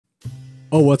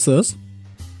Oh, what's this?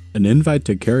 An invite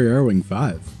to Carrier Wing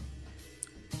 5.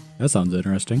 That sounds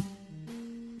interesting.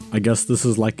 I guess this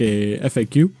is like a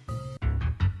FAQ.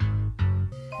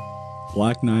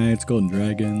 Black Knights, Golden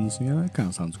Dragons. Yeah, that kind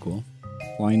of sounds cool.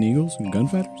 Flying Eagles and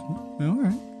Gunfighters. Yeah,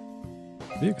 alright.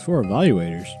 VX4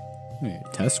 Evaluators. Hey,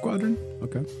 Test Squadron?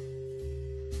 Okay.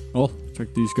 Well, looks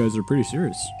like these guys are pretty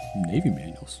serious. Navy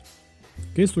manuals.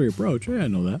 Case 3 approach. Yeah, I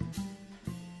know that.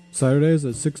 Saturdays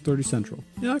at 6:30 Central.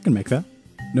 Yeah, I can make that.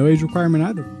 No age requirement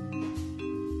either.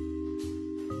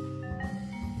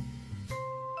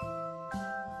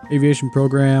 Aviation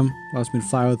program allows me to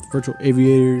fly with virtual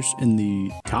aviators in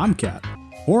the Tomcat.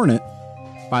 Hornet.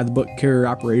 By the book carrier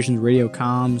operations, radio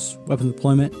comms, weapons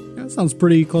deployment. Yeah, that sounds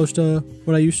pretty close to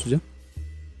what I used to do.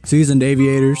 Seasoned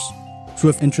aviators.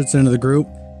 Swift entrance into the group.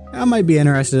 I might be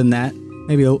interested in that.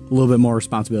 Maybe a little bit more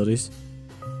responsibilities.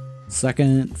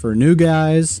 Second, for new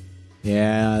guys.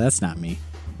 Yeah, that's not me.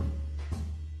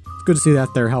 It's good to see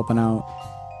that they're helping out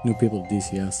new people to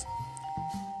DCS.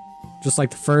 Just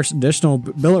like the first, additional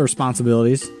billet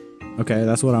responsibilities. Okay,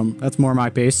 that's more my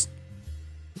pace.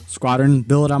 Squadron,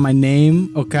 billet on my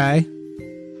name. Okay.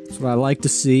 That's what I like to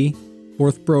see.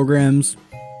 Fourth programs.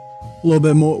 A little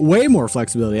bit more, way more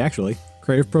flexibility actually.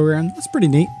 Creative program, that's pretty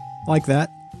neat. I like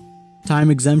that. Time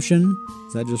exemption.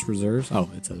 Is that just reserves? Oh,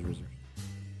 it says reserves.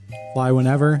 Fly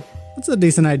whenever. That's a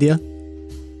decent idea.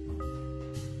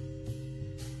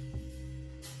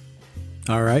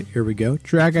 Alright, here we go.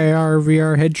 Track IR,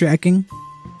 VR, head tracking.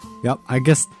 Yep, I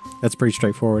guess that's pretty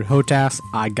straightforward. HOTAS,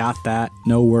 I got that.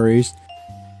 No worries.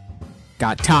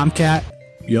 Got Tomcat.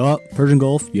 Yup. Persian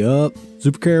Gulf. Yup.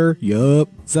 Supercarrier. Yup.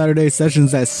 Saturday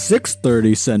sessions at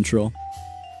 6:30 Central.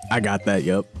 I got that.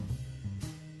 Yup.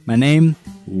 My name,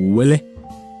 Willie.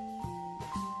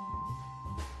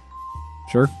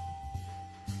 Sure.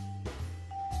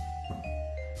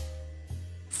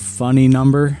 Funny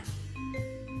number.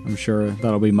 I'm sure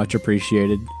that'll be much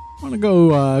appreciated. I want to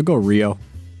go Rio.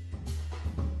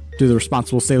 Do the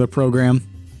responsible sailor program.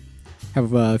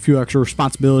 Have a few extra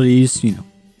responsibilities, you know.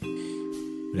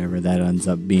 Whatever that ends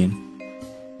up being.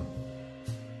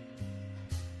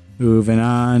 Moving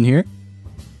on here.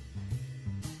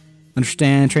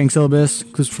 Understand training syllabus,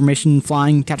 includes formation,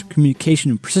 flying, tactical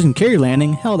communication, and precision carrier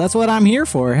landing. Hell, that's what I'm here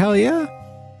for. Hell yeah.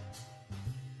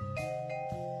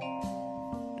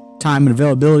 Time and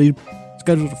availability.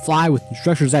 Scheduled to fly with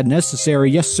instructors as necessary.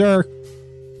 Yes, sir.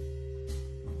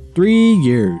 3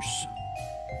 years.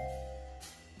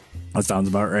 That sounds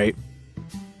about right.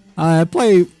 I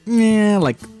play,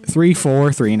 like 3, 4,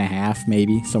 3.5,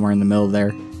 maybe. Somewhere in the middle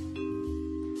there.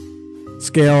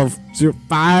 Scale of 0 to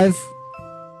 5.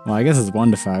 Well, I guess it's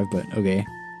 1 to 5, but okay.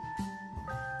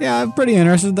 Yeah, I'm pretty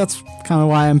interested. That's kind of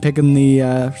why I'm picking the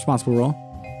responsible role.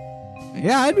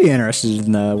 Yeah, I'd be interested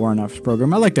in the Warrant Officer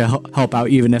Program. I'd like to help out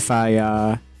even if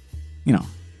I,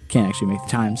 can't actually make the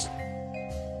times.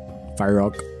 Fire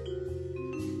Rock.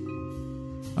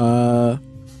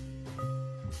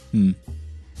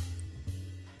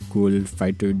 Cool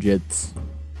fighter jets.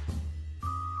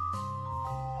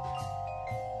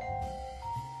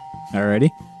 Alrighty.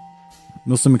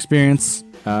 Some experience.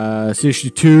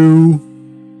 CSU2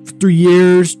 for 3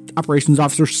 years. Operations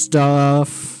officer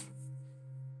stuff.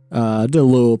 Did a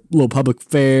little public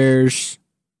affairs,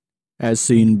 as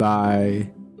seen by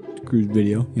the cruise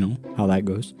video. You know how that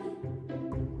goes.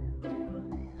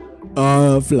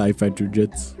 Fly fighter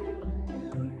jets.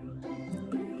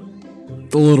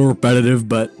 It's a little repetitive,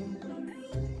 but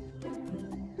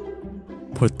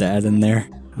put that in there.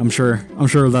 I'm sure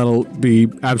that'll be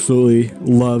absolutely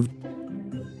loved.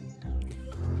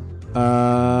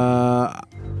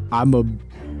 I'm a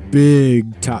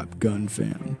big Top Gun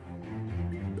fan.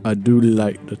 I do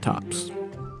like the tops.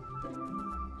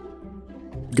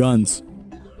 Guns.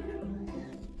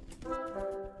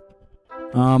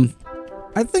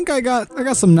 I think I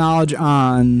got some knowledge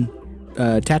on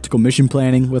tactical mission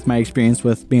planning with my experience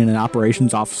with being an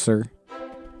operations officer.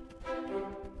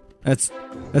 That's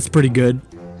pretty good.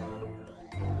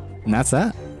 And that's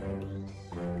that.